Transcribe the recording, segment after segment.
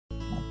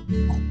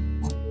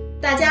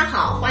大家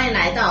好，欢迎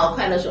来到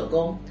快乐手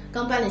工。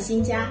刚搬了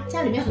新家，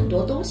家里面很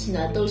多东西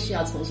呢都需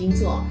要重新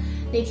做。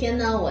那天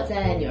呢，我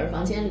在女儿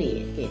房间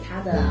里给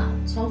她的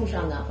窗户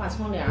上呢挂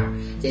窗帘，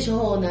这时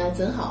候呢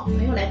正好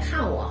朋友来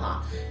看我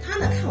哈，他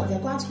呢看我在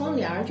挂窗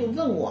帘，就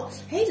问我，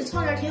这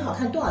窗帘挺好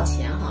看，多少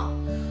钱哈？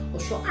我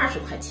说20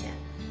块钱。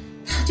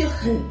他就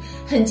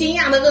很惊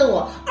讶的问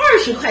我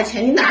，20块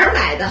钱你哪儿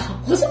买的？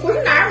我说不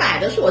是哪儿买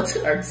的，是我自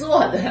个儿做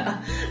的。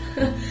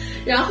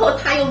然后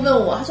他又问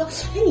我，他说，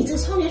你这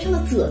窗帘上的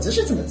褶子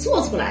是怎么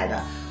做出来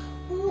的？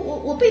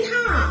我被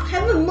他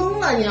还问懵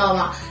了，你知道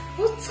吗？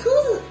我说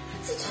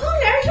这窗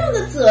帘上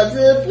的褶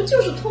子不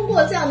就是通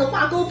过这样的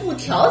挂钩布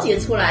调节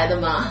出来的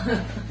吗？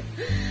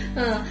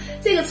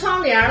这个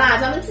窗帘啦，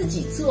咱们自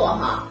己做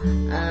哈，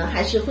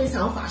还是非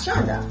常划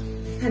算的。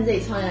看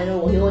这窗帘是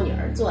我给我女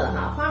儿做的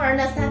哈，花纹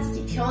呢是她自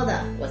己挑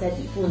的，我在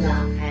底部呢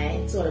还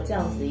做了这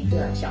样子一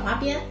个小花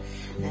边。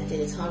这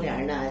个窗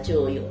帘呢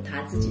就有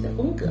它自己的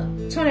风格。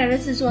窗帘的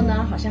制作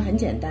呢好像很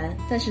简单，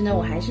但是呢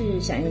我还是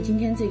想用今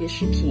天这个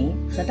视频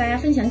和大家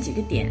分享几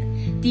个点。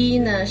第一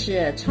呢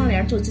是窗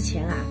帘做之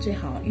前最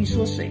好预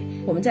缩水，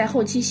我们在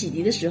后期洗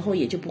涤的时候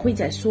也就不会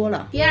再缩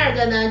了。第二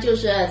个呢就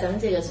是咱们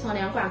这个窗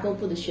帘挂钩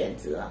布的选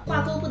择，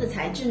挂钩布的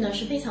材质呢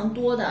是非常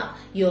多的，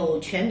有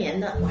全棉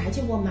的，我还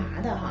见过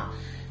麻的哈。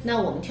那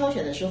我们挑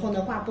选的时候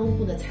呢，挂钩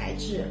布的材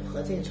质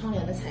和这个窗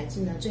帘的材质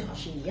呢，最好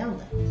是一样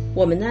的。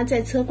我们呢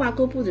在车挂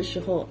钩布的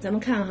时候，咱们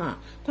看哈，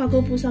挂钩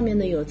布上面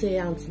呢有这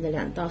样子的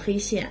2道黑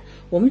线，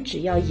我们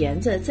只要沿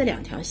着这2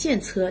条线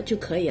车就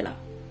可以了。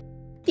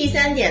第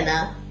三点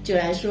呢，就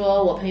来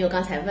说我朋友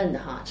刚才问的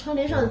哈，窗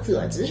帘上的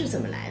褶子是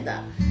怎么来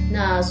的？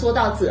那说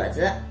到褶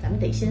子，咱们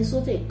得先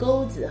说这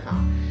钩子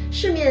哈。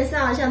市面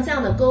上像这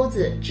样的钩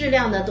子，质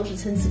量呢都是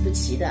参差不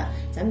齐的，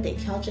咱们得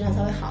挑质量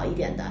稍微好一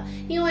点的，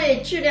因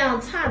为质量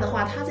差的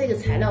话，它这个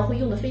材料会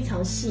用得非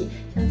常细，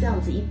像这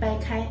样子一掰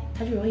开，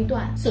它就容易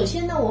断。首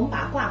先呢，我们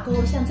把挂钩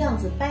像这样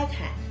子掰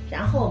开，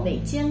然后每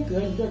间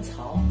隔一个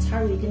槽，插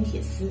入一根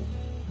铁丝。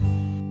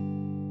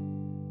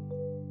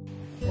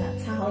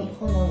插好以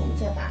后呢，我们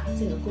再把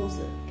这个钩子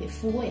给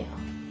复位哈，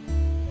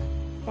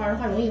不然的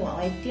话容易往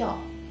外掉。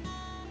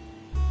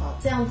好，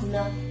这样子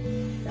呢，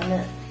咱们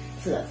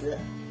褶子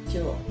就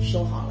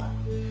收好了。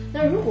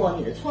那如果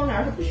你的窗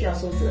帘是不需要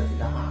收褶子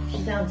的哈，是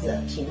这样子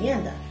平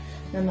面的，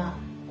那么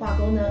挂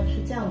钩呢是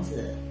这样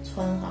子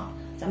穿哈，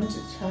咱们只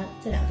穿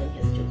这2根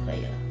铁丝就可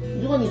以了。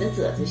如果你的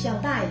褶子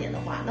像大一点的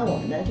话，那我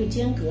们呢就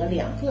间隔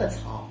2个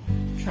槽，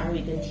穿入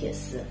一根铁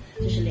丝，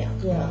这是2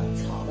个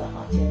槽的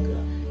哈间隔，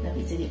那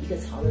比这个1个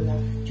槽的呢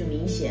就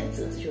明显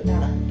褶子就大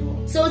了很多。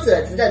收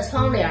褶子的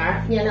窗帘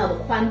面料的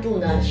宽度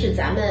呢是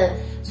咱们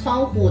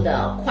窗户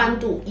的宽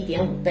度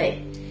1.5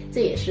倍。这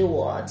也是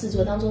我制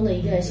作当中的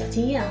一个小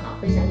经验哈，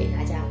分享给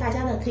大家，大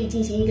家呢可以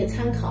进行一个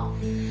参考。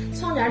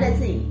窗帘在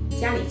自己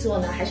家里做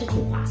呢还是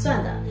挺划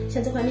算的。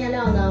像这块面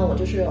料呢，我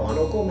就是网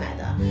络购买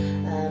的，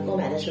购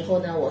买的时候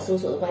呢，我搜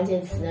索的关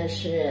键词呢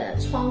是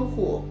窗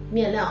户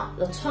面料、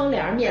窗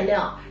帘面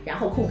料，然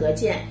后空格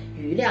键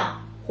余量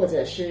或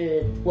者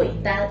是尾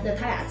单，那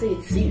它俩这个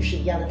词语是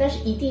一样的，但是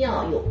一定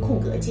要有空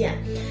格键。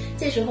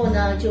这时候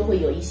呢，就会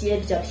有一些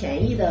比较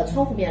便宜的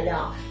窗户面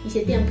料，一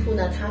些店铺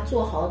呢，它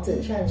做好整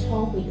扇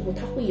窗户以后，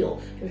它会有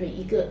就是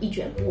一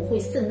卷布会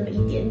剩那么一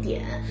点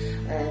点，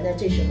那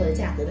这时候的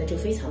价格呢就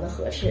非常的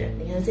合适。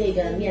你看这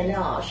个面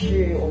料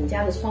是我们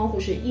家的窗户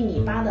是1.8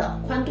米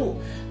的宽度，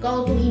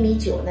高度1.9米，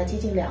那接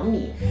近2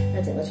米，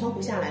那整个窗户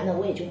下来呢，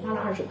我也就花了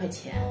20块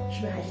钱，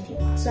是不是还是挺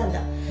划算的？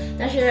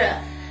但是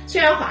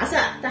虽然划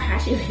算，但还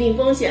是有一定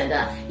风险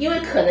的，因为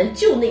可能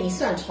就那一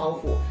扇窗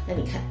户，那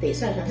你看得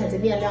算算看这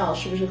面料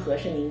是不是合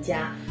适您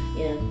家，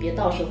别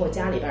到时候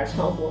家里边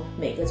窗户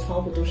每个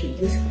窗户都是一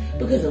个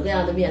各种各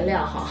样的面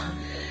料哈。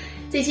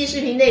这期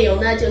视频内容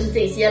呢就是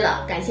这些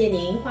了，感谢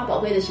您花宝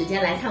贵的时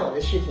间来看我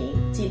的视频，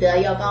记得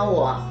要帮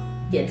我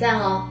点赞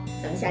哦，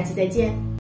咱们下期再见。